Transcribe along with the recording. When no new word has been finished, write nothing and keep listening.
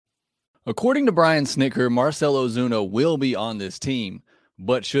According to Brian Snicker, Marcell Ozuna will be on this team,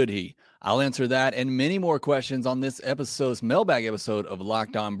 but should he? I'll answer that and many more questions on this episode's mailbag episode of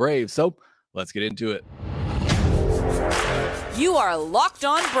Locked On Braves. So let's get into it. You are Locked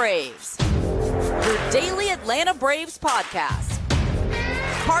On Braves, your daily Atlanta Braves podcast.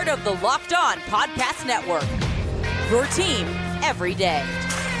 Part of the Locked On Podcast Network, your team every day.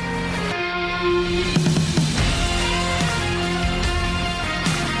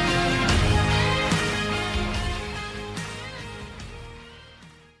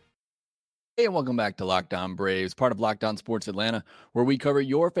 Hey, and welcome back to Locked On Braves, part of Locked On Sports Atlanta, where we cover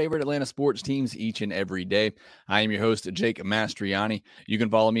your favorite Atlanta sports teams each and every day. I am your host, Jake Mastriani. You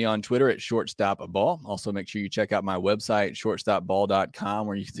can follow me on Twitter at ShortstopBall. Also, make sure you check out my website, shortstopball.com,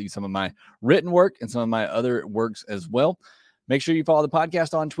 where you can see some of my written work and some of my other works as well. Make sure you follow the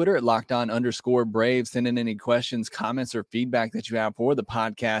podcast on Twitter at LockedOn_Braves. Send in any questions, comments, or feedback that you have for the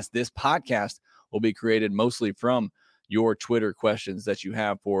podcast. This podcast will be created mostly from your Twitter questions that you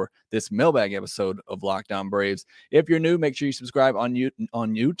have for this mailbag episode of Locked On Braves. If you're new, make sure you subscribe on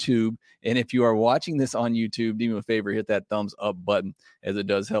YouTube. And if you are watching this on YouTube, do me a favor, hit that thumbs up button, as it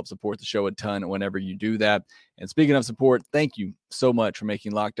does help support the show a ton whenever you do that. And speaking of support, thank you so much for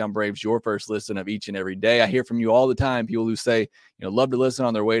making Locked On Braves your first listen of each and every day. I hear from you all the time, people who say, love to listen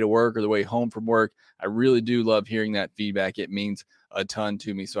on their way to work or their way home from work. I really do love hearing that feedback. It means a ton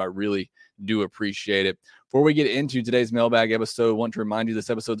to me, so I really do appreciate it. Before we get into today's mailbag episode, I want to remind you this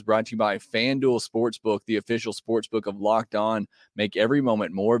episode is brought to you by FanDuel Sportsbook, the official sportsbook of Locked On. Make every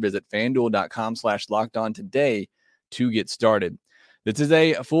moment more. Visit FanDuel.com/LockedOn today to get started. This is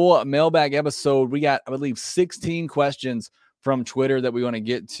a full mailbag episode. We got, I believe, 16 questions from Twitter that we want to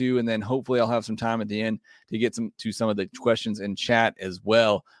get to, and then hopefully I'll have some time at the end to get to some of the questions in chat as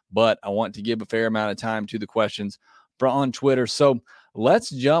well. But I want to give a fair amount of time to the questions on Twitter. So let's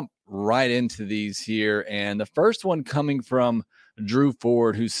jump right into these here. And the first one coming from Drew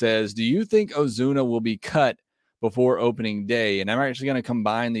Ford, who says, do you think Ozuna will be cut before opening day? And I'm actually going to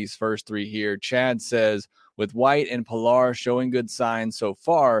combine these first three here. Chad says, with White and Pilar showing good signs so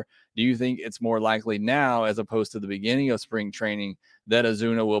far, do you think it's more likely now, as opposed to the beginning of spring training, that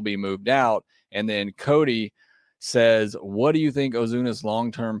Ozuna will be moved out? And then Cody says, what do you think Ozuna's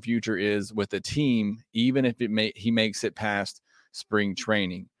long-term future is with the team, even if he makes it past spring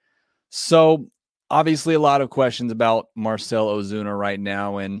training? So obviously a lot of questions about Marcell Ozuna right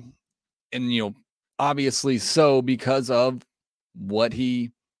now. And obviously so, because of what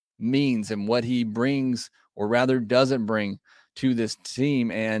he means and what he brings, or rather doesn't bring, to this team,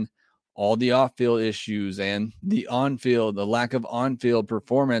 and all the off-field issues and the on-field, the lack of on-field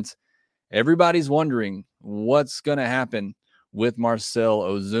performance. Everybody's wondering what's going to happen with Marcell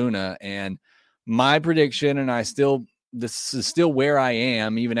Ozuna. And my prediction, and this is still where I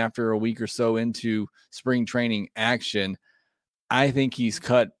am, even after a week or so into spring training action, I think he's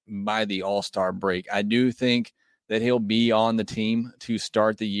cut by the All-Star break. I do think that he'll be on the team to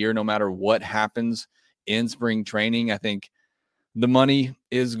start the year, no matter what happens in spring training. I think the money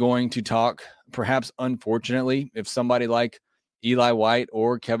is going to talk. Perhaps, unfortunately, if somebody like Eli White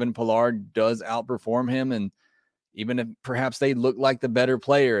or Kevin Pilar does outperform him, and even if perhaps they look like the better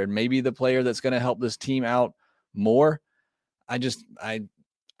player and maybe the player that's going to help this team out more, I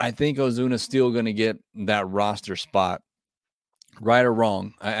think Ozuna's still going to get that roster spot. Right or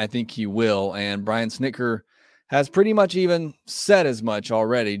wrong, I think he will. And Brian Snicker has pretty much even said as much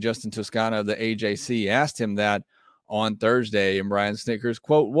already. Justin Toscano of the AJC asked him that on Thursday, and Brian Snicker's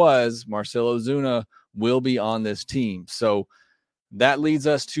quote was, Marcell Ozuna will be on this team. So that leads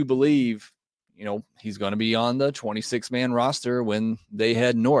us to believe, he's going to be on the 26-man roster when they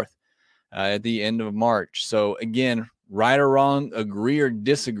head north at the end of March. So again, right or wrong, agree or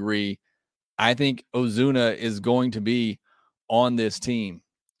disagree, I think Ozuna is going to be on this team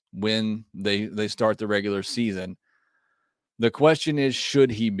when they start the regular season. The question is,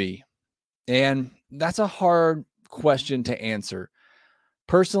 should he be? And that's a hard question to answer.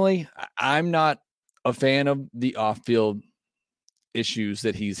 Personally, I'm not a fan of the off-field issues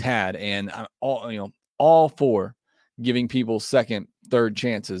that he's had, and I'm all for giving people second, third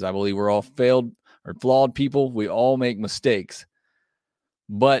chances. I believe we're all failed or flawed people. We all make mistakes,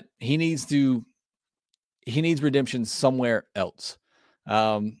 but he needs redemption somewhere else.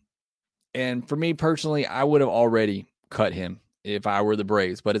 And for me personally, I would have already cut him if I were the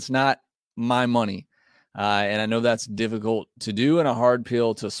Braves, but it's not my money. And I know that's difficult to do and a hard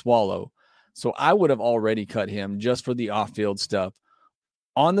pill to swallow. So I would have already cut him just for the off-field stuff.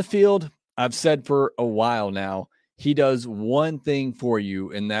 On the field, I've said for a while now, he does one thing for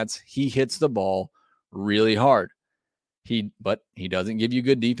you, and that's he hits the ball really hard. But he doesn't give you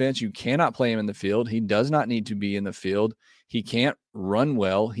good defense. You cannot play him in the field. He does not need to be in the field. He can't run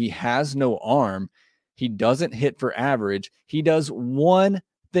well. He has no arm. He doesn't hit for average. He does one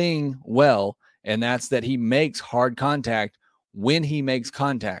thing well, and that's that he makes hard contact when he makes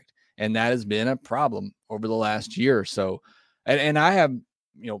contact. And that has been a problem over the last year or so. And I have,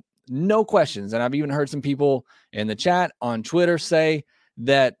 no questions. And I've even heard some people in the chat on Twitter say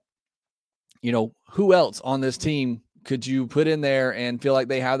that, who else on this team could you put in there and feel like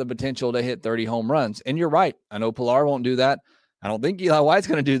they have the potential to hit 30 home runs? And you're right. I know Pilar won't do that. I don't think Eli White's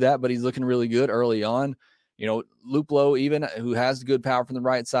going to do that, but he's looking really good early on. Luplow, even, who has good power from the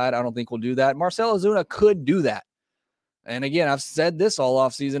right side, I don't think will do that. Marcell Ozuna could do that. And again, I've said this all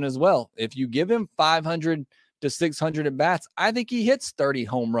offseason as well. If you give him 500 to 600 at bats, I think he hits 30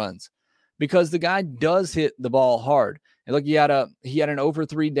 home runs because the guy does hit the ball hard. And look, he had an over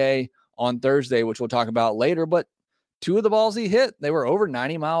 3 day on Thursday, which we'll talk about later, but 2 of the balls he hit, they were over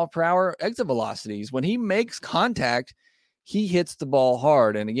 90 mile per hour exit velocities. When he makes contact, he hits the ball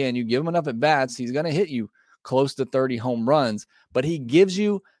hard. And again, you give him enough at bats, he's going to hit you close to 30 home runs, but he gives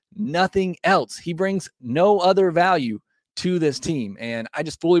you nothing else. He brings no other value to this team. And I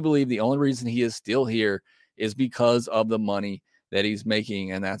just fully believe the only reason he is still here is because of the money that he's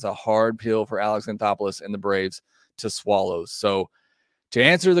making. And that's a hard pill for Alex Anthopoulos and the Braves to swallow. So to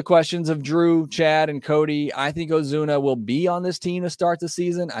answer the questions of Drew, Chad, and Cody, I think Ozuna will be on this team to start the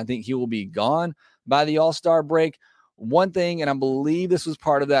season. I think he will be gone by the All-Star break. One thing, and I believe this was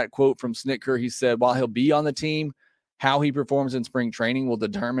part of that quote from Snitker, he said, while he'll be on the team, how he performs in spring training will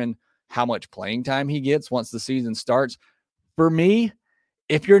determine how much playing time he gets once the season starts. For me,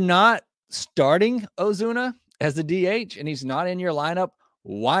 if you're not starting Ozuna as a DH and he's not in your lineup,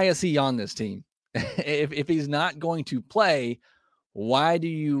 why is he on this team? If he's not going to play, why do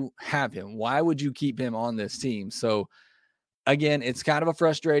you have him? Why would you keep him on this team? So again, it's kind of a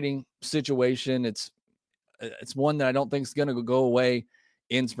frustrating situation. It's one that I don't think is going to go away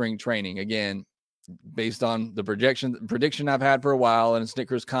in spring training. Again, based on the prediction I've had for a while and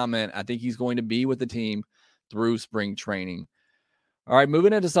Snicker's comment, I think he's going to be with the team through spring training. All right,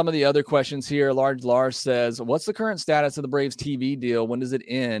 moving into some of the other questions here. Large Lars says, what's the current status of the Braves TV deal? When does it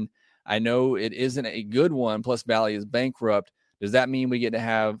end? I know it isn't a good one, plus Bally is bankrupt. Does that mean we get to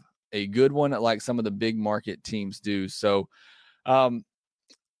have a good one like some of the big market teams do? So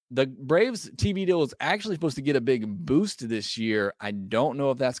the Braves TV deal is actually supposed to get a big boost this year. I don't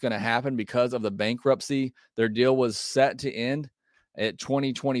know if that's going to happen because of the bankruptcy. Their deal was set to end at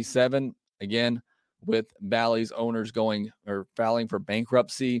 2027. Again, with Bally's owners filing for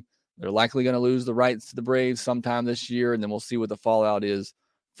bankruptcy, they're likely going to lose the rights to the Braves sometime this year, and then we'll see what the fallout is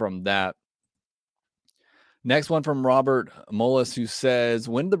from that. Next one from Robert Mullis, who says,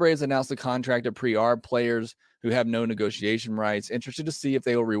 when did the Braves announce the contract of pre-arb players who have no negotiation rights? Interested to see if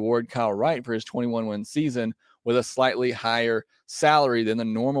they will reward Kyle Wright for his 21-win season with a slightly higher salary than the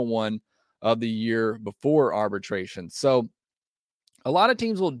normal one of the year before arbitration. So a lot of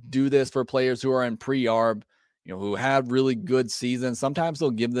teams will do this for players who are in pre-arb, who have really good seasons. Sometimes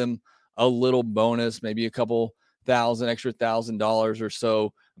they'll give them a little bonus, maybe a couple extra $1,000 or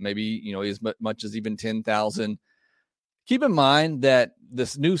so, maybe, as much as even 10,000. Keep in mind that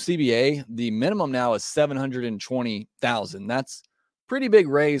this new CBA, the minimum now is 720,000. That's pretty big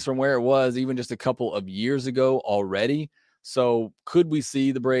raise from where it was even just a couple of years ago already. So could we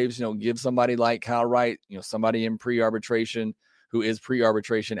see the Braves, give somebody like Kyle Wright, somebody in pre-arbitration who is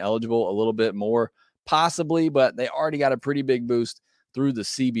pre-arbitration eligible a little bit more? Possibly, but they already got a pretty big boost through the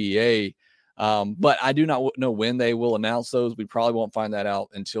CBA. But I do not know when they will announce those. We probably won't find that out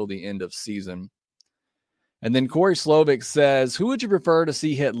until the end of season. And then Corey Slovic says, who would you prefer to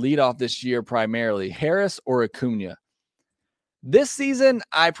see hit leadoff this year primarily, Harris or Acuna? This season,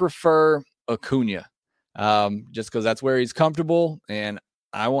 I prefer Acuna, just because that's where he's comfortable, and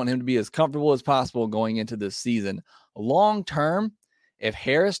I want him to be as comfortable as possible going into this season. Long term, if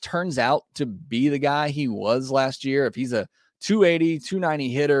Harris turns out to be the guy he was last year, if he's a 280, 290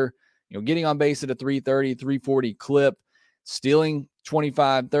 hitter, getting on base at a 330, 340 clip, stealing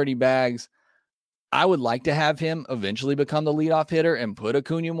 25, 30 bags, I would like to have him eventually become the leadoff hitter and put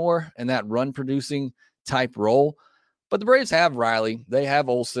Acuna more in that run-producing type role. But the Braves have Riley. They have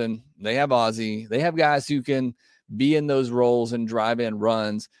Olsen. They have Ozzie. They have guys who can be in those roles and drive in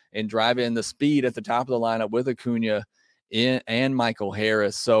runs and drive in the speed at the top of the lineup with Acuna and Michael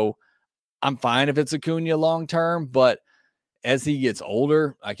Harris. So I'm fine if it's Acuna long-term, but as he gets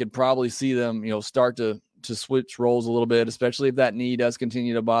older, I could probably see them, start to switch roles a little bit, especially if that knee does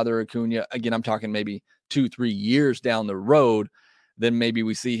continue to bother Acuna. Again, I'm talking maybe 2-3 years down the road. then maybe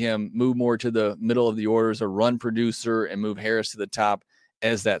we see him move more to the middle of the order as a run producer and move Harris to the top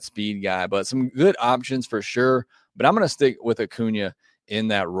as that speed guy. But some good options for sure. But I'm going to stick with Acuna in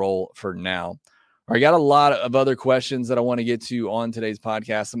that role for now. I got a lot of other questions that I want to get to on today's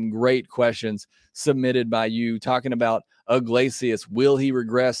podcast. Some great questions submitted by you talking about Iglesias. Will he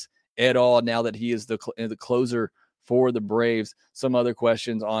regress at all now that he is the closer for the Braves? Some other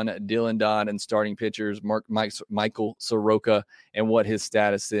questions on Dylan Dodd and starting pitchers, Michael Soroka, and what his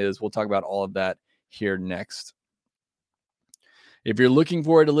status is. We'll talk about all of that here next. If you're looking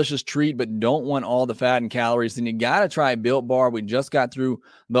for a delicious treat but don't want all the fat and calories, then you got to try Built Bar. We just got through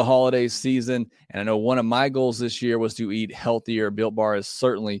the holiday season, and I know one of my goals this year was to eat healthier. Built Bar has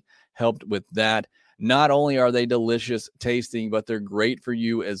certainly helped with that. Not only are they delicious tasting, but they're great for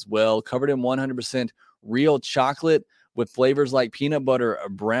you as well. Covered in 100% real chocolate with flavors like peanut butter,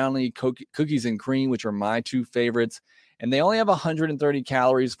 brownie, cookies and cream, which are my two favorites. And they only have 130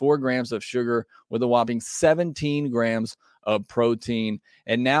 calories, 4 grams of sugar with a whopping 17 grams of protein.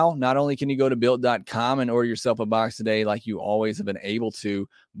 And now, not only can you go to built.com and order yourself a box today like you always have been able to,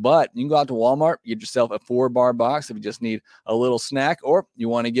 but you can go out to Walmart, get yourself a 4-bar box if you just need a little snack, or you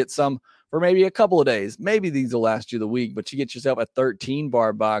want to get some for maybe a couple of days. Maybe these will last you the week, but you get yourself a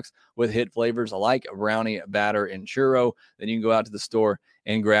 13-bar box with hit flavors like brownie, batter, and churro. Then you can go out to the store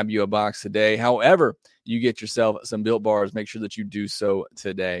and grab you a box today. However you get yourself some Built Bars, make sure that you do so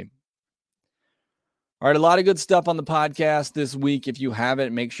today. All right, a lot of good stuff on the podcast this week. If you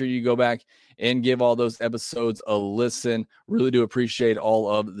haven't, make sure you go back and give all those episodes a listen. Really do appreciate all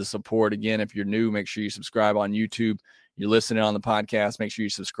of the support. Again, if you're new, make sure you subscribe on YouTube. You're listening on the podcast, make sure you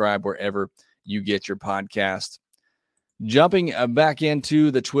subscribe wherever you get your podcast. Jumping back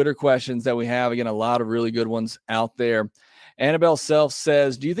into the Twitter questions that we have. Again, a lot of really good ones out there. Annabelle Self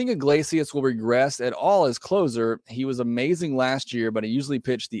says, do you think Iglesias will regress at all as closer? He was amazing last year, but he usually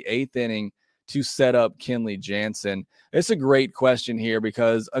pitched the 8th inning to set up Kenley Jansen. It's a great question here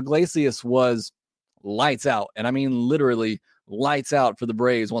because Iglesias was lights out. And I mean, literally lights out for the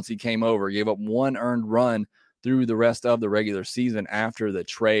Braves once he came over. He gave up 1 earned run through the rest of the regular season after the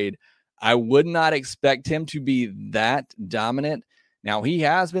trade. I would not expect him to be that dominant. Now, he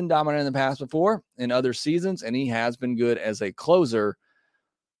has been dominant in the past before in other seasons, and he has been good as a closer.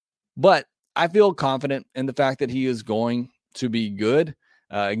 But I feel confident in the fact that he is going to be good.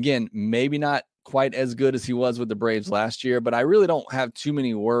 Again, maybe not quite as good as he was with the Braves last year, but I really don't have too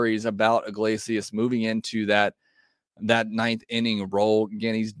many worries about Iglesias moving into that 9th inning role.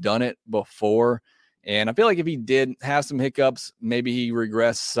 Again, he's done it before. And I feel like if he did have some hiccups, maybe he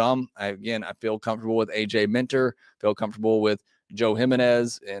regressed some. I feel comfortable with AJ Minter, feel comfortable with Joe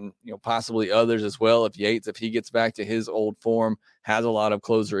Jimenez, and possibly others as well. If Yates, if he gets back to his old form, has a lot of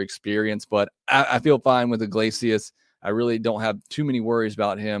closer experience. But I feel fine with Iglesias. I really don't have too many worries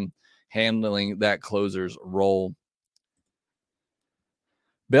about him handling that closer's role.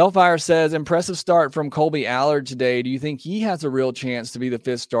 Bellfire says, impressive start from Colby Allard today. Do you think he has a real chance to be the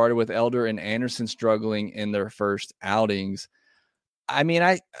 5th starter with Elder and Anderson struggling in their first outings? I mean,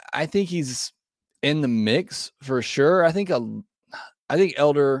 I think he's in the mix for sure. I think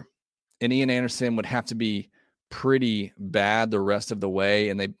Elder and Ian Anderson would have to be pretty bad the rest of the way,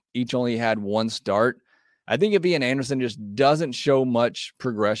 and they each only had 1 start. I think if Ian Anderson just doesn't show much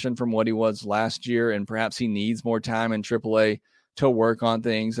progression from what he was last year, and perhaps he needs more time in AAA to work on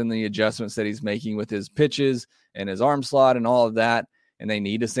things and the adjustments that he's making with his pitches and his arm slot and all of that, and they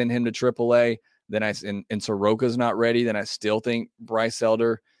need to send him to AAA, then and Soroka's not ready, then I still think Bryce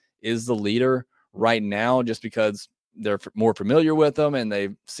Elder is the leader right now just because they're more familiar with him and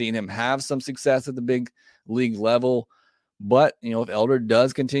they've seen him have some success at the big league level. But, if Elder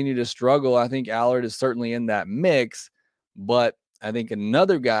does continue to struggle, I think Allard is certainly in that mix. But I think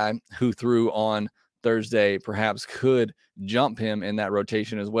another guy who threw on Thursday perhaps could jump him in that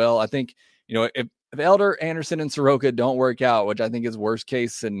rotation as well. I think, if Elder, Anderson, and Soroka don't work out, which I think is worst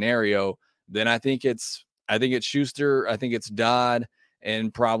case scenario, then I think it's Schuster, I think it's Dodd,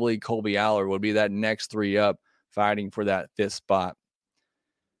 and probably Colby Allard would be that next 3 up fighting for that 5th spot.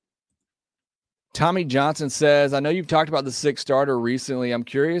 Tommy Johnson says, I know you've talked about the 6th starter recently. I'm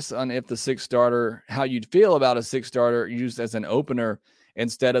curious on if the 6th starter, how you'd feel about a 6th starter used as an opener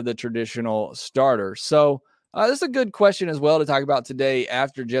instead of the traditional starter. So this is a good question as well to talk about today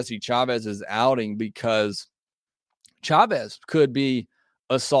after Jesse Chavez's outing, because Chavez could be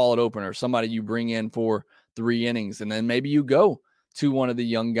a solid opener, somebody you bring in for 3 innings, and then maybe you go to one of the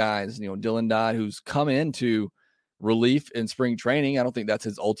young guys, Dylan Dodd, who's come into relief in spring training. I don't think that's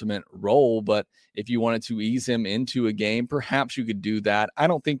his ultimate role, but if you wanted to ease him into a game, perhaps you could do that. I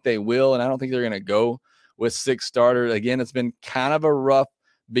don't think they will, and I don't think they're going to go with 6 starters. Again, it's been kind of a rough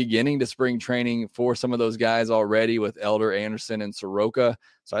beginning to spring training for some of those guys already with Elder, Anderson, and Soroka.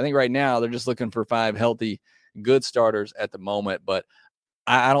 So I think right now they're just looking for 5 healthy, good starters at the moment. But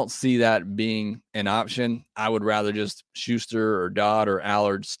I don't see that being an option. I would rather just Schuster or Dodd or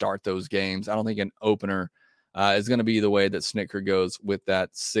Allard start those games. I don't think an opener is going to be the way that Snitker goes with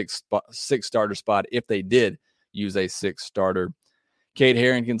that 6 starter spot if they did use a 6 starter. Kate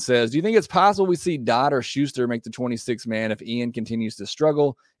Harrington says, do you think it's possible we see Dodd or Schuster make the 26 man if Ian continues to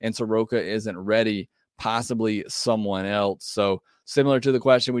struggle and Soroka isn't ready? Possibly someone else. So similar to the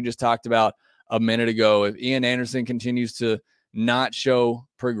question we just talked about a minute ago, if Ian Anderson continues to not show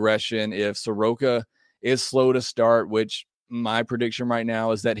progression, if Soroka is slow to start, which my prediction right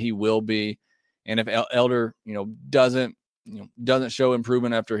now is that he will be, and if Elder, doesn't show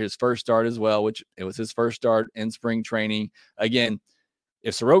improvement after his first start as well, which it was his first start in spring training. Again,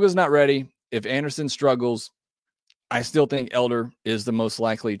 if Soroka's not ready, if Anderson struggles, I still think Elder is the most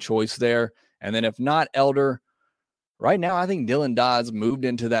likely choice there. And then if not Elder, right now I think Dylan Dodd's moved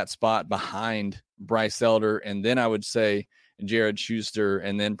into that spot behind Bryce Elder, and then I would say Jared Schuster,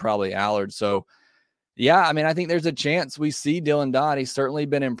 and then probably Allard. So, yeah, I mean, I think there's a chance we see Dylan Dodd. He's certainly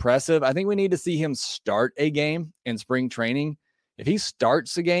been impressive. I think we need to see him start a game in spring training. If he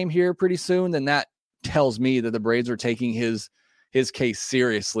starts a game here pretty soon, then that tells me that the Braves are taking his case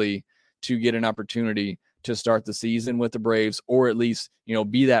seriously to get an opportunity to start the season with the Braves, or at least,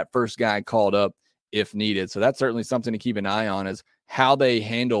 be that first guy called up if needed. So that's certainly something to keep an eye on, is how they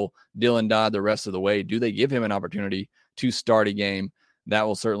handle Dylan Dodd the rest of the way. Do they give him an opportunity to start a game? That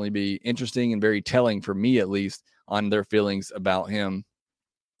will certainly be interesting and very telling for me, at least, on their feelings about him.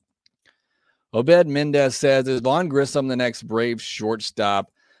 Obed Mendez says, is Vaughn Grissom the next Braves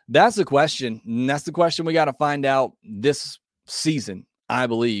shortstop? That's the question. And that's the question we got to find out this season, I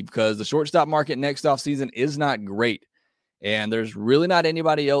believe, because the shortstop market next offseason is not great. And there's really not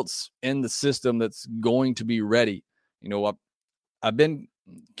anybody else in the system that's going to be ready. I've been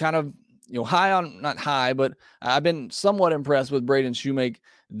kind of, not high, but I've been somewhat impressed with Braden Shoemake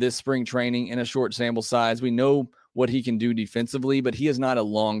this spring training in a short sample size. We know what he can do defensively, but he is not a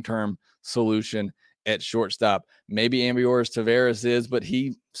long-term solution at shortstop. Maybe Ambiorus Taveras is, but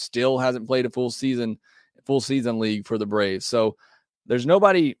he still hasn't played a full season league for the Braves. So there's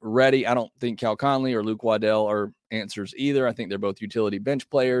nobody ready. I don't think Cal Conley or Luke Waddell are answers either. I think they're both utility bench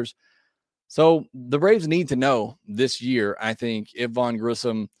players. So the Braves need to know this year, I think, if Vaughn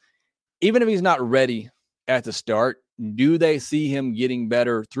Grissom, even if he's not ready at the start, do they see him getting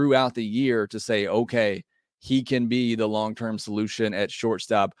better throughout the year to say, okay, he can be the long-term solution at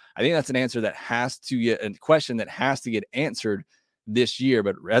shortstop? I think that's an answer that has to get, a question that has to get answered this year.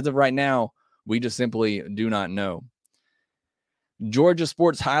 But as of right now, we just simply do not know. Georgia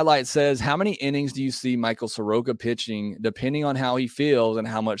Sports Highlight says, how many innings do you see Michael Soroka pitching, depending on how he feels and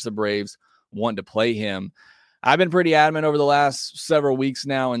how much the Braves want to play him? I've been pretty adamant over the last several weeks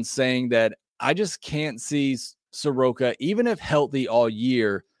now in saying that I just can't see Soroka, even if healthy all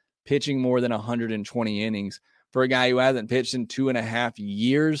year, pitching more than 120 innings. For a guy who hasn't pitched in 2.5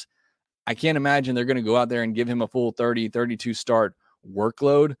 years, I can't imagine they're going to go out there and give him a full 30, 32 start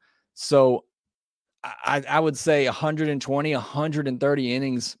workload. So I would say 120, 130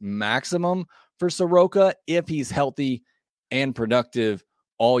 innings maximum for Soroka if he's healthy and productive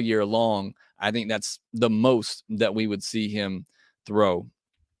all year long. I think that's the most that we would see him throw.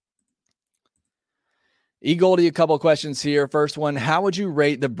 E-Goldie, a couple of questions here. First one, how would you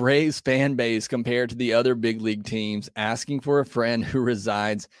rate the Braves fan base compared to the other big league teams? Asking for a friend who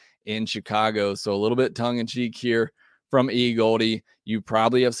resides in Chicago. So a little bit tongue-in-cheek here from E-Goldie. You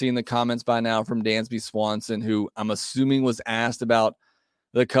probably have seen the comments by now from Dansby Swanson, who I'm assuming was asked about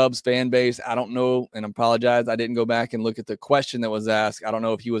the Cubs fan base. I don't know, and I apologize, I didn't go back and look at the question that was asked. I don't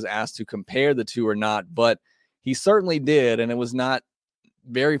know if he was asked to compare the two or not, but he certainly did, and it was not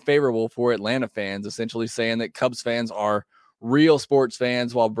very favorable for Atlanta fans, essentially saying that Cubs fans are real sports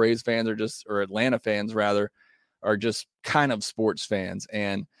fans while Braves fans are just, or Atlanta fans rather, are just kind of sports fans.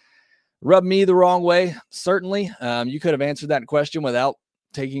 And rubbed me the wrong way, certainly. You could have answered that question without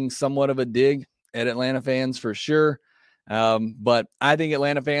taking somewhat of a dig at Atlanta fans for sure. But I think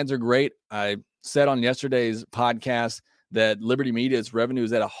Atlanta fans are great. I said on yesterday's podcast that Liberty Media's revenue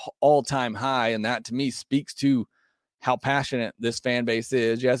is at an all-time high, and that to me speaks to how passionate this fan base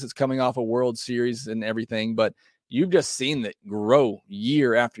is. Yes, it's coming off a World Series and everything, but you've just seen that grow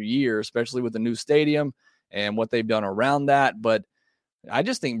year after year, especially with the new stadium and what they've done around that. But I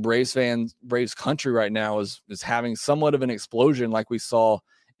just think Braves country right now is having somewhat of an explosion like we saw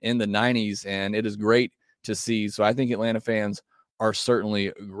in the 90s, and it is great to see. So I think Atlanta fans are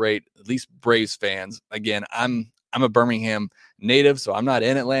certainly great, at least Braves fans. Again, I'm a Birmingham native, so I'm not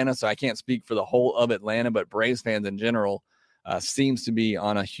in Atlanta, so I can't speak for the whole of Atlanta, but Braves fans in general seems to be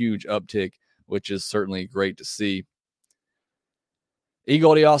on a huge uptick, which is certainly great to see. E.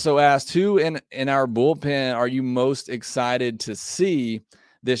 Goldie also asked, who in our bullpen are you most excited to see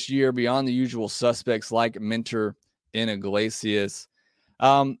this year beyond the usual suspects like Minter and Iglesias?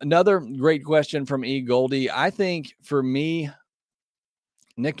 Another great question from E. Goldie. I think for me,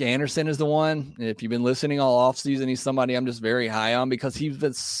 Nick Anderson is the one. If you've been listening all offseason, he's somebody I'm just very high on because he's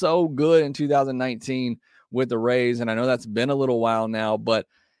been so good in 2019 with the Rays. And I know that's been a little while now, but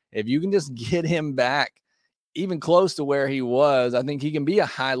if you can just get him back even close to where he was, I think he can be a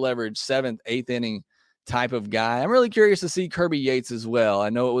high leverage 7th, 8th inning type of guy. I'm really curious to see Kirby Yates as well. I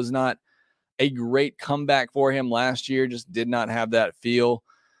know it was not a great comeback for him last year, just did not have that feel.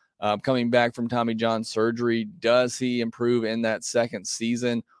 Coming back from Tommy John surgery, does he improve in that second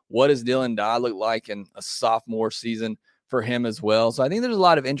season? What does Dylan Dodd look like in a sophomore season for him as well? So I think there's a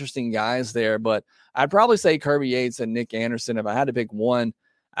lot of interesting guys there, but I'd probably say Kirby Yates and Nick Anderson. If I had to pick one,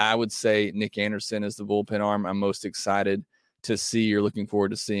 I would say Nick Anderson is the bullpen arm I'm most excited to see or looking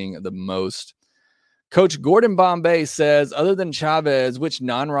forward to seeing the most. Coach Gordon Bombay says, other than Chavez, which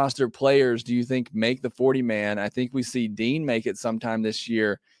non-roster players do you think make the 40-man? I think we see Dean make it sometime this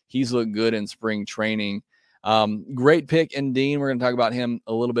year. He's looked good in spring training. Great pick in Dean. We're going to talk about him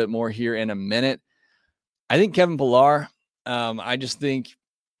a little bit more here in a minute. I think Kevin Pillar, I just think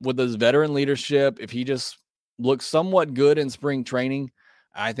with his veteran leadership, if he just looks somewhat good in spring training,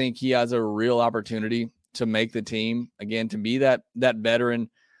 I think he has a real opportunity to make the team, again, to be that veteran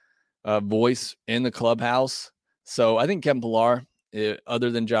voice in the clubhouse. So I think Kevin Pillar,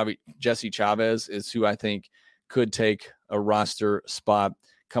 other than Jesse Chavez, is who I think could take a roster spot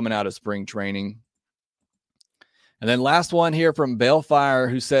coming out of spring training. And then last one here from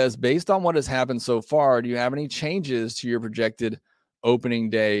Balefire, who says, based on what has happened so far, do you have any changes to your projected opening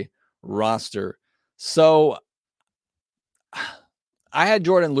day roster? So I had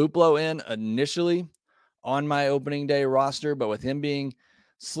Jordan Luplow in initially on my opening day roster, but with him being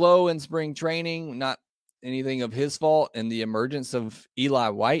slow in spring training, not anything of his fault, and the emergence of Eli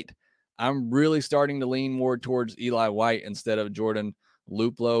White, I'm really starting to lean more towards Eli White instead of Jordan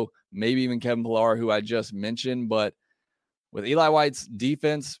Luplow, maybe even Kevin Pillar, who I just mentioned. But with Eli White's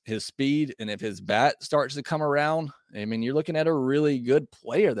defense, his speed, and if his bat starts to come around, I mean, you're looking at a really good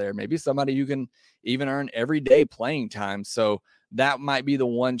player there, maybe somebody you can even earn everyday playing time. So that might be the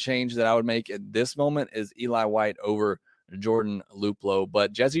one change that I would make at this moment is Eli White over Jordan Luplow.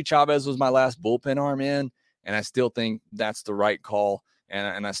 But Jesse Chavez was my last bullpen arm in, and I still think that's the right call,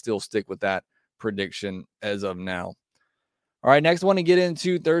 and I still stick with that prediction as of now. All right, next I want to get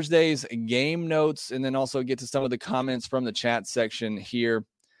into Thursday's game notes and then also get to some of the comments from the chat section here.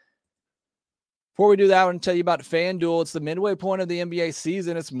 Before we do that, I want to tell you about FanDuel. It's the midway point of the NBA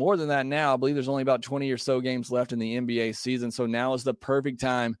season. It's more than that now. I believe there's only about 20 or so games left in the NBA season. So now is the perfect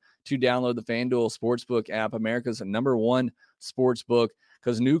time to download the FanDuel Sportsbook app, America's #1 sportsbook,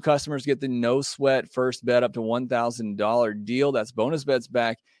 because new customers get the no sweat first bet up to $1,000 deal. That's bonus bets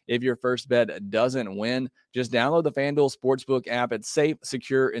back if your first bet doesn't win. Just download the FanDuel Sportsbook app. It's safe,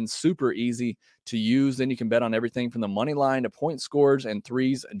 secure, and super easy to use. Then you can bet on everything from the money line to point scores and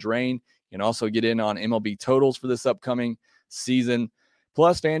threes drain. You can also get in on MLB totals for this upcoming season.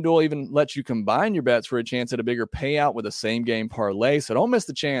 Plus, FanDuel even lets you combine your bets for a chance at a bigger payout with a same-game parlay. So don't miss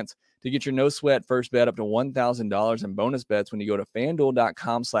the chance to get your no-sweat first bet up to $1,000 in bonus bets when you go to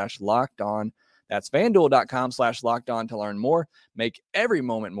FanDuel.com/lockedon. That's FanDuel.com/lockedon to learn more. Make every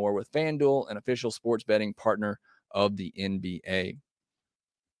moment more with FanDuel, an official sports betting partner of the NBA.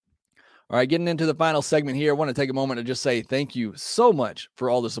 All right, getting into the final segment here, I want to take a moment to just say thank you so much for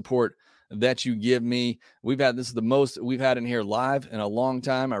all the support that you give me. This is the most we've had in here live in a long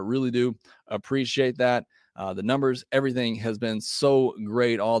time. I really do appreciate that. The numbers, everything has been so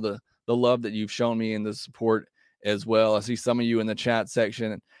great. All the love that you've shown me and the support as well. I see some of you in the chat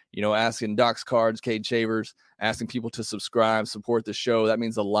section, asking Docs Cards, Cade Shavers, asking people to subscribe, support the show. That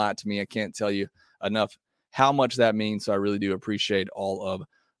means a lot to me. I can't tell you enough how much that means. So I really do appreciate all of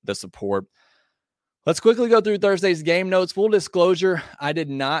the support. Let's quickly go through Thursday's game notes. Full disclosure, I did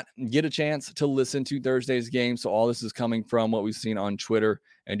not get a chance to listen to Thursday's game, so all this is coming from what we've seen on Twitter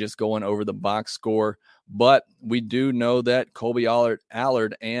and just going over the box score. But we do know that Colby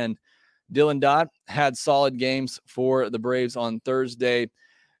Allard and Dylan Dodd had solid games for the Braves on Thursday.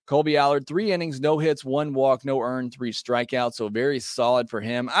 Colby Allard, 3 innings, no hits, 1 walk, no earned, 3 strikeouts, so very solid for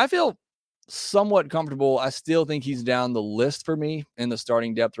him. I feel somewhat comfortable. I still think he's down the list for me in the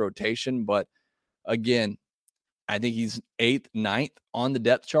starting depth rotation, but again, I think he's 8th, 9th on the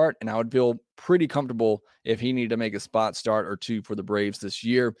depth chart, and I would feel pretty comfortable if he needed to make a spot start or two for the Braves this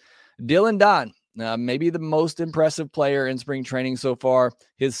year. Dylan Dodd, maybe the most impressive player in spring training so far.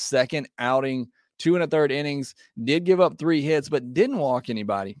 His second outing, 2 1/3 innings, did give up 3 hits, but didn't walk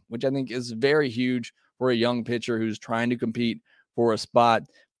anybody, which I think is very huge for a young pitcher who's trying to compete for a spot.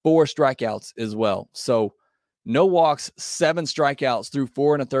 4 strikeouts as well. So no walks, 7 strikeouts through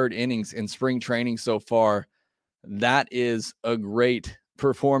 4 1/3 innings in spring training so far. That is a great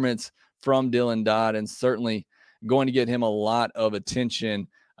performance from Dylan Dodd, and certainly going to get him a lot of attention.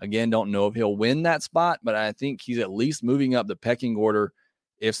 Again, don't know if he'll win that spot, but I think he's at least moving up the pecking order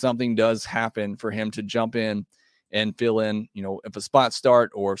if something does happen for him to jump in and fill in, if a spot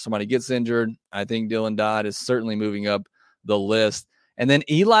start or if somebody gets injured. I think Dylan Dodd is certainly moving up the list. And then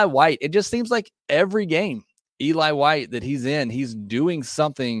Eli White, it just seems like every game, Eli White that he's in, he's doing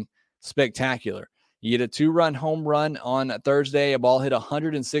something spectacular. You get a 2-run home run on Thursday. A ball hit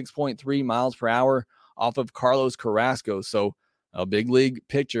 106.3 miles per hour off of Carlos Carrasco. So a big league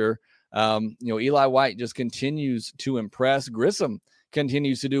pitcher. Eli White just continues to impress. Grissom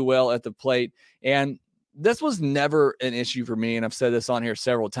continues to do well at the plate. And this was never an issue for me. And I've said this on here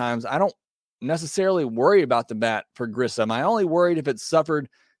several times. I don't necessarily worry about the bat for Grissom. I only worried if it suffered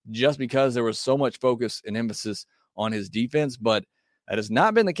just because there was so much focus and emphasis on his defense. But that has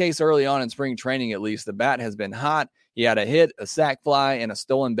not been the case early on in spring training, at least. The bat has been hot. He had a hit, a sac fly, and a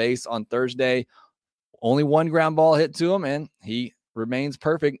stolen base on Thursday. Only 1 ground ball hit to him, and he remains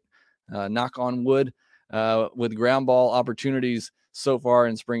perfect, knock on wood, with ground ball opportunities so far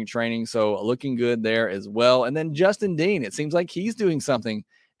in spring training. So looking good there as well. And then Justin Dean, it seems like he's doing something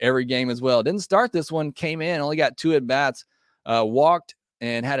every game as well. Didn't start this one, came in, only got 2 at-bats, walked,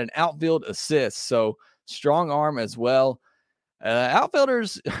 and had an outfield assist. So strong arm as well.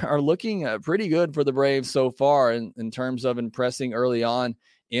 Outfielders are looking pretty good for the Braves so far in terms of impressing early on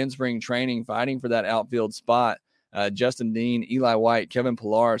in spring training, fighting for that outfield spot. Justin Dean, Eli White, Kevin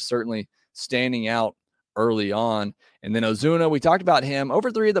Pillar certainly standing out early on. And then Ozuna, we talked about him,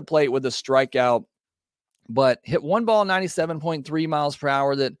 over 3 at the plate with a strikeout, but hit 1 ball 97.3 miles per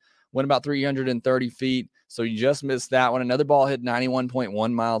hour that went about 330 feet. So you just missed that one. Another ball hit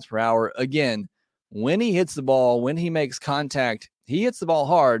 91.1 miles per hour. Again, when he hits the ball, when he makes contact, he hits the ball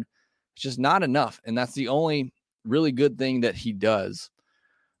hard. It's just not enough. And that's the only really good thing that he does.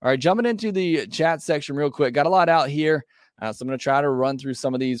 All right, jumping into the chat section real quick. Got a lot out here. So I'm going to try to run through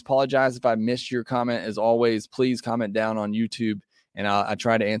some of these. Apologize if I missed your comment. As always, please comment down on YouTube, and I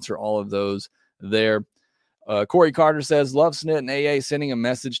try to answer all of those there. Corey Carter says, love Snit and AA sending a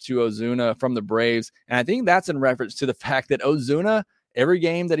message to Ozuna from the Braves. And I think that's in reference to the fact that Ozuna, every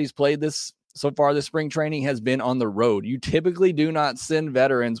game that he's played so far this spring training has been on the road. You typically do not send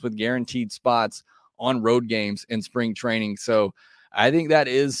veterans with guaranteed spots on road games in spring training. So I think that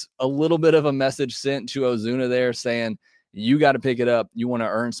is a little bit of a message sent to Ozuna there saying, you got to pick it up. You want to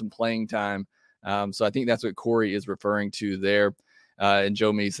earn some playing time. So I think that's what Corey is referring to there. And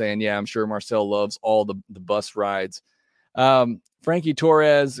Joe Me saying, yeah, I'm sure Marcel loves all the bus rides. Frankie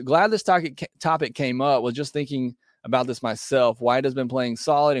Torres, glad this topic came up. Was just thinking about this myself. White has been playing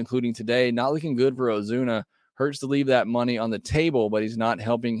solid, including today. Not looking good for Ozuna. Hurts to leave that money on the table, but he's not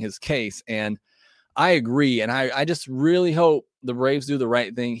helping his case. And I agree. And I just really hope the Braves do the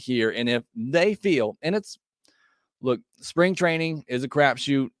right thing here. And if they feel, and look, spring training is a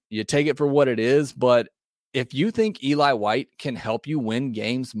crapshoot. You take it for what it is. But if you think Eli White can help you win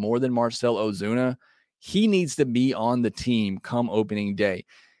games more than Marcel Ozuna, he needs to be on the team come opening day.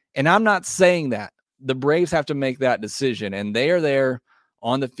 And I'm not saying that. The Braves have to make that decision, and they are there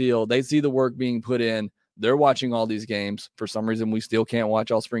on the field. They see the work being put in. They're watching all these games. For some reason, we still can't watch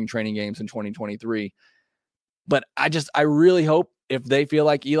all spring training games in 2023. But I really hope if they feel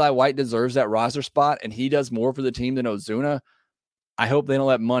like Eli White deserves that roster spot and he does more for the team than Ozuna, I hope they don't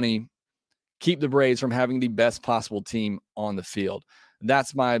let money keep the Braves from having the best possible team on the field.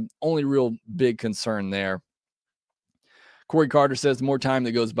 That's my only real big concern there. Corey Carter says the more time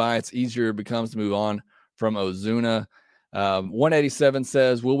that goes by, it's easier it becomes to move on from Ozuna. 187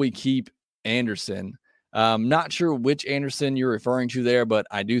 says, will we keep Anderson? Not sure which Anderson you're referring to there, but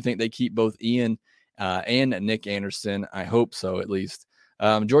I do think they keep both Ian and Nick Anderson. I hope so, at least.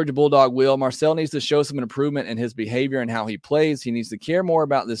 Georgia Bulldog Will, Marcel needs to show some improvement in his behavior and how he plays. He needs to care more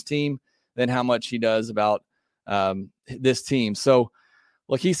about this team than how much he does about this team. So,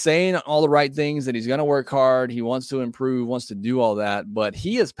 look, he's saying all the right things, that he's going to work hard. He wants to improve, wants to do all that, but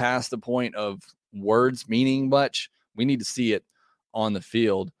he is past the point of words meaning much. We need to see it on the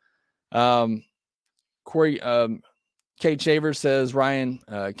field. Corey, Kate Shaver says Ryan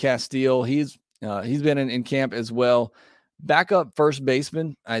Castile, he's He's been in camp as well. Backup first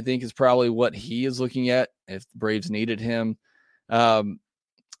baseman, I think, is probably what he is looking at if the Braves needed him.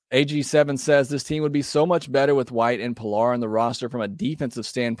 AG7 says this team would be so much better with White and Pilar on the roster from a defensive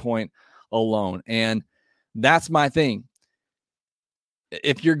standpoint alone. And that's my thing.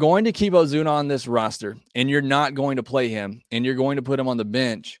 If you're going to keep Ozuna on this roster and you're not going to play him and you're going to put him on the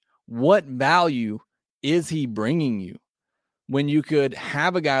bench, what value is he bringing you? When you could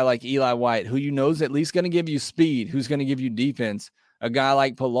have a guy like Eli White, who you know is at least going to give you speed, who's going to give you defense, a guy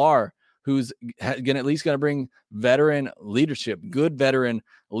like Pilar, who's at least going to bring veteran leadership, good veteran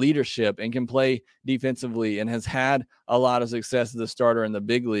leadership, and can play defensively and has had a lot of success as a starter in the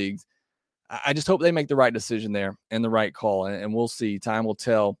big leagues. I just hope they make the right decision there and the right call, and we'll see. Time will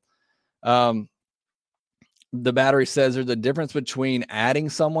tell. The Battery says there's a difference between adding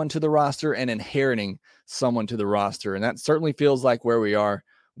someone to the roster and inheriting someone to the roster. And that certainly feels like where we are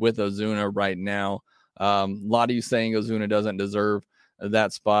with Ozuna right now. A lot of you saying Ozuna doesn't deserve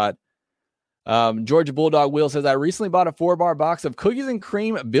that spot. Georgia Bulldog Will says, I recently bought a 4-bar box of cookies and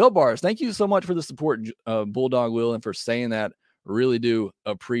cream Built Bars. Thank you so much for the support, Bulldog Will, and for saying that. Really do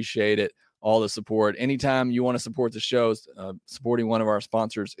appreciate it. All the support. Anytime you want to support the shows, supporting one of our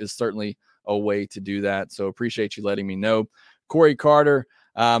sponsors is certainly a way to do that. So appreciate you letting me know. Corey Carter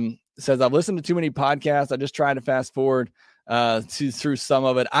says, I've listened to too many podcasts. I just tried to fast forward through some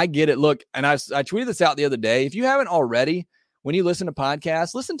of it. I get it. Look, and I tweeted this out the other day. If you haven't already, when you listen to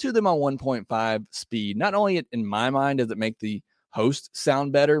podcasts, listen to them on 1.5 speed. Not only in my mind does it make the host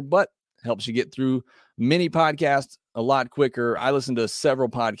sound better, but helps you get through many podcasts a lot quicker. I listen to several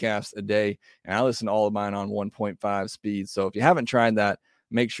podcasts a day, and I listen to all of mine on 1.5 speed. So if you haven't tried that,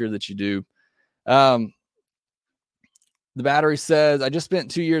 make sure that you do. The Battery says, I just spent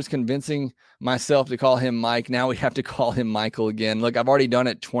 2 years convincing myself to call him Mike. Now we have to call him Michael again. Look, I've already done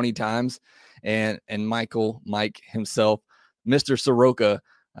it 20 times, and Mike himself, Mr. Soroka,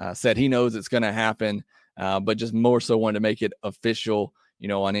 said he knows it's going to happen, but just more so wanted to make it official,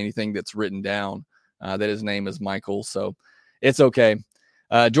 on anything that's written down, that his name is Michael. So it's okay.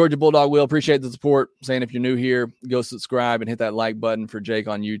 Georgia Bulldog Will, appreciate the support. Saying if you're new here, go subscribe and hit that like button for Jake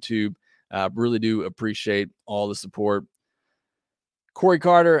on YouTube. Really do appreciate all the support. Corey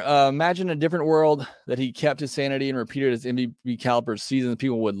Carter, imagine a different world that he kept his sanity and repeated his MVP caliber season.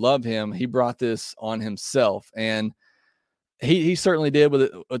 People would love him. He brought this on himself, and he certainly did with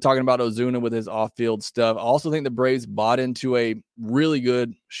it, talking about Ozuna with his off-field stuff. I also think the Braves bought into a really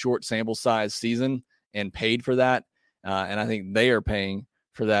good short sample size season and paid for that. And I think they are paying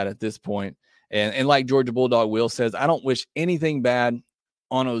for that at this point. And like Georgia Bulldog Will says, I don't wish anything bad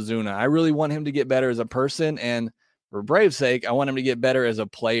on Ozuna. I really want him to get better as a person. And for Braves' sake, I want him to get better as a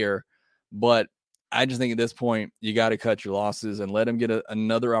player. But I just think at this point, you got to cut your losses and let him get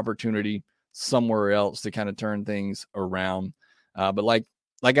another opportunity somewhere else to kind of turn things around. But like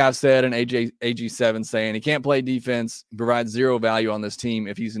I've said, and AG7 saying, he can't play defense, provides zero value on this team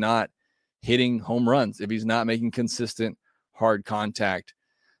if he's not hitting home runs, if he's not making consistent hard contact.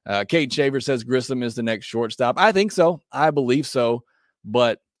 Kate Shaver says Grissom is the next shortstop. I think so. I believe so.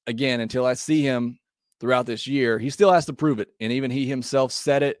 But again, until I see him throughout this year, he still has to prove it. And even he himself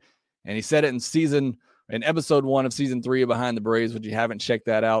said it, and he said it in episode 1 of season 3 of Behind the Braves. If you haven't checked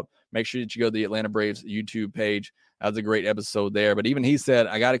that out, make sure that you go to the Atlanta Braves YouTube page. That was a great episode there. But even he said,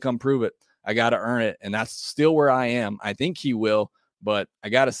 I got to come prove it. I got to earn it. And that's still where I am. I think he will, but I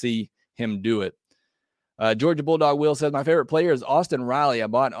got to see him do it. Georgia Bulldog Will says, my favorite player is Austin Riley. I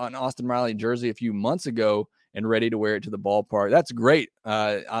bought an Austin Riley jersey a few months ago and ready to wear it to the ballpark. That's great.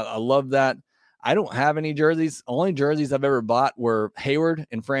 I love that. I don't have any jerseys. Only jerseys I've ever bought were Hayward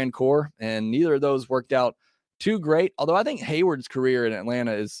and Francoeur, and neither of those worked out too great. Although I think Hayward's career in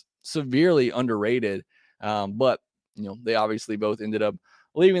Atlanta is severely underrated. But they obviously both ended up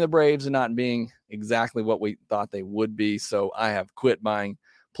leaving the Braves and not being exactly what we thought they would be. So I have quit buying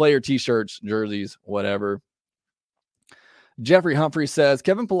player t-shirts, jerseys, whatever. Jeffrey Humphrey says,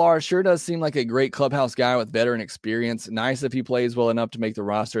 Kevin Pilar sure does seem like a great clubhouse guy with veteran experience. Nice if he plays well enough to make the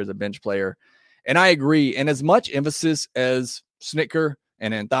roster as a bench player. And I agree. And as much emphasis as Snitker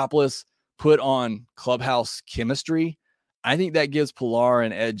and Anthopoulos put on clubhouse chemistry, I think that gives Pilar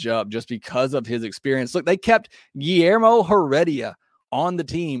an edge up just because of his experience. Look, they kept Guillermo Heredia on the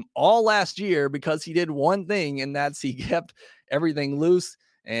team all last year because he did one thing, and that's he kept everything loose,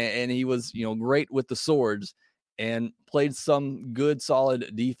 and he was, great with the swords and played some good,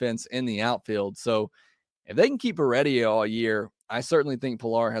 solid defense in the outfield. So if they can keep Heredia all year, I certainly think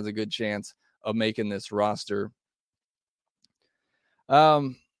Pilar has a good chance of making this roster.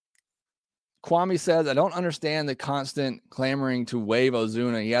 Kwame says, I don't understand the constant clamoring to waive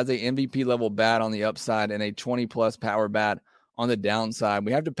Ozuna. He has a MVP level bat on the upside and a 20-plus power bat on the downside.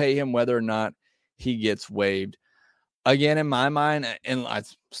 We have to pay him whether or not he gets waived. Again, in my mind, and I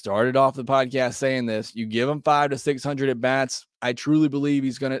started off the podcast saying this, you give him 500 to 600 at bats. I truly believe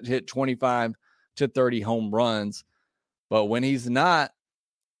he's going to hit 25 to 30 home runs. But when he's not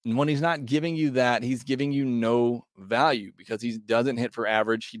giving you that, he's giving you no value because he doesn't hit for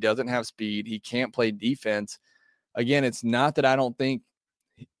average. He doesn't have speed. He can't play defense. Again, it's not that I don't think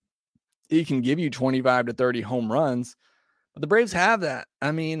he can give you 25 to 30 home runs, but the Braves have that.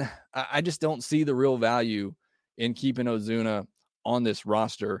 I mean, I just don't see the real value in keeping Ozuna on this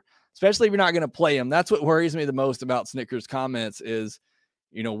roster, especially if you're not going to play him. That's what worries me the most about Snitker's comments is,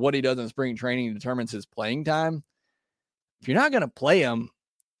 what he does in spring training determines his playing time. If you're not going to play him,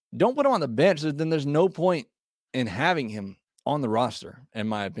 don't put him on the bench. Then there's no point in having him on the roster, in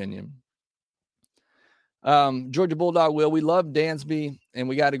my opinion. Georgia Bulldog Will, we love Dansby, and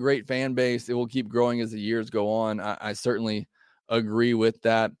we got a great fan base. It will keep growing as the years go on. I certainly agree with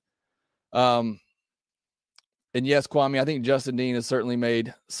that. And yes, Kwame, I think Justin Dean has certainly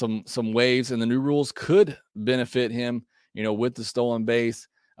made some waves, and the new rules could benefit him, with the stolen base.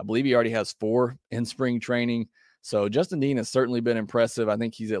 I believe he already has 4 in spring training. So Justin Dean has certainly been impressive. I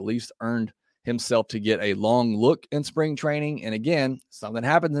think he's at least earned himself to get a long look in spring training. And again, something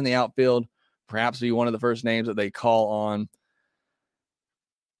happens in the outfield, perhaps be one of the first names that they call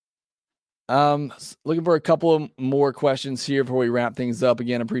on. Looking for a couple of more questions here before we wrap things up.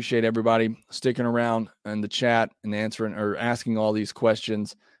 Again, appreciate everybody sticking around in the chat and answering or asking all these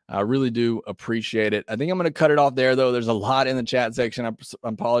questions. I really do appreciate it. I think I'm going to cut it off there, though. There's a lot in the chat section. I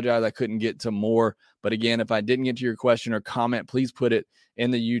apologize I couldn't get to more. But again, if I didn't get to your question or comment, please put it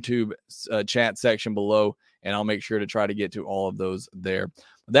in the YouTube chat section below, and I'll make sure to try to get to all of those there.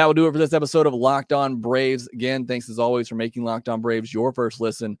 But that will do it for this episode of Locked On Braves. Again, thanks as always for making Locked On Braves your first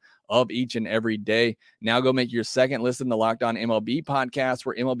listen of each and every day. Now go make your second listen to Locked On MLB podcast,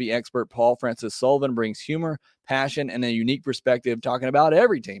 where MLB expert Paul Francis Sullivan brings humor, passion, and a unique perspective talking about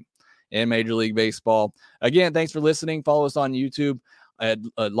every team in Major League Baseball. Again, thanks for listening. Follow us on YouTube at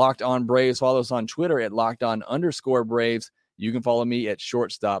Locked On Braves. Follow us on Twitter at LockedOn_Braves. You can follow me at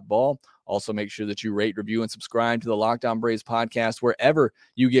Shortstop Ball. Also, make sure that you rate, review, and subscribe to the Locked On Braves podcast wherever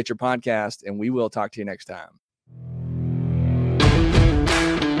you get your podcast, and we will talk to you next time.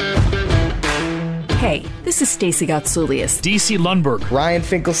 Hey, this is Stacey Gotsoulias, DC Lundberg, Ryan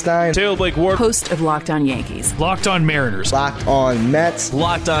Finkelstein, Taylor Blake Ward, host of Locked On Yankees, Locked On Mariners, Locked On Mets,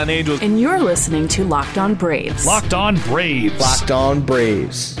 Locked On Angels, and you're listening to Locked On Braves. Locked On Braves. Locked On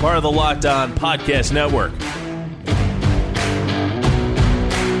Braves. Part of the Locked On Podcast Network.